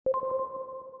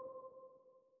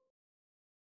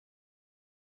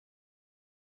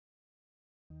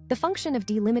The function of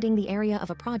delimiting the area of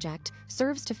a project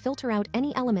serves to filter out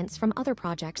any elements from other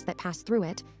projects that pass through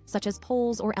it, such as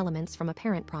poles or elements from a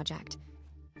parent project.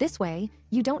 This way,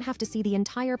 you don't have to see the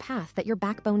entire path that your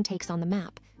backbone takes on the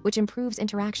map, which improves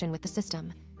interaction with the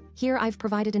system. Here I've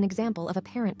provided an example of a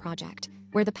parent project,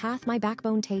 where the path my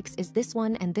backbone takes is this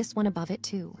one and this one above it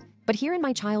too. But here in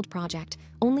my child project,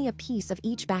 only a piece of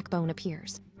each backbone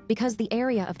appears. Because the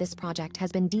area of this project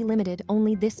has been delimited,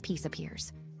 only this piece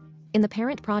appears. In the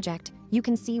parent project, you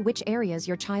can see which areas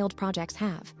your child projects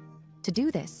have. To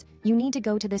do this, you need to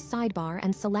go to this sidebar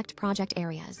and select project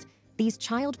areas. These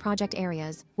child project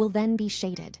areas will then be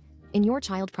shaded. In your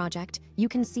child project, you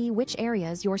can see which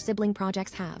areas your sibling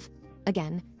projects have.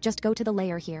 Again, just go to the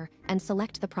layer here and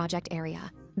select the project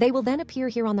area. They will then appear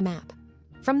here on the map.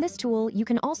 From this tool, you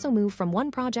can also move from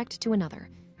one project to another.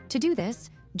 To do this,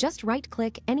 just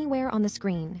right-click anywhere on the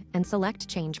screen and select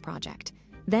Change Project.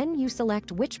 Then you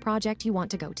select which project you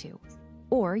want to go to.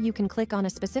 Or you can click on a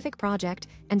specific project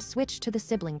and switch to the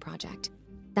sibling project.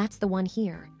 That's the one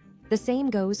here. The same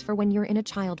goes for when you're in a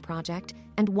child project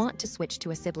and want to switch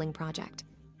to a sibling project.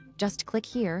 Just click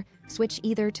here, switch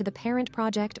either to the parent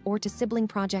project or to sibling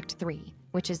project 3,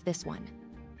 which is this one.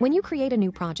 When you create a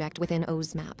new project within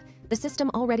OZmap, the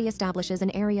system already establishes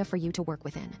an area for you to work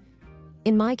within.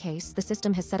 In my case, the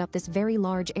system has set up this very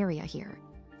large area here.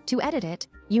 To edit it,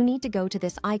 you need to go to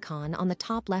this icon on the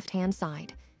top left-hand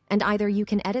side, and either you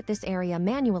can edit this area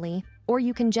manually or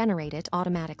you can generate it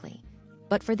automatically.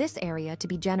 But for this area to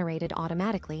be generated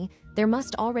automatically, there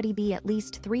must already be at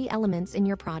least 3 elements in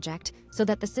your project so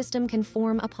that the system can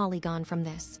form a polygon from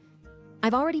this.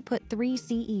 I've already put 3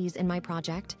 CEs in my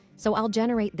project, so I'll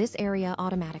generate this area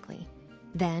automatically.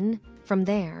 Then, from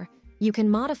there, you can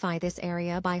modify this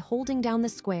area by holding down the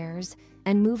squares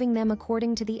and moving them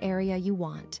according to the area you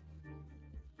want.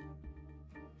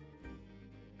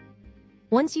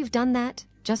 Once you've done that,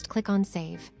 just click on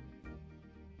Save.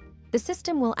 The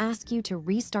system will ask you to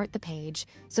restart the page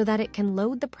so that it can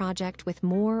load the project with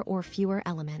more or fewer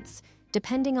elements,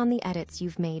 depending on the edits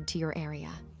you've made to your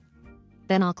area.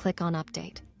 Then I'll click on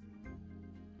Update.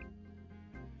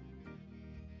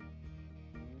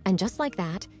 And just like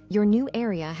that, your new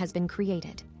area has been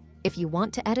created. If you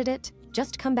want to edit it,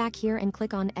 just come back here and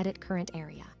click on Edit Current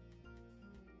Area.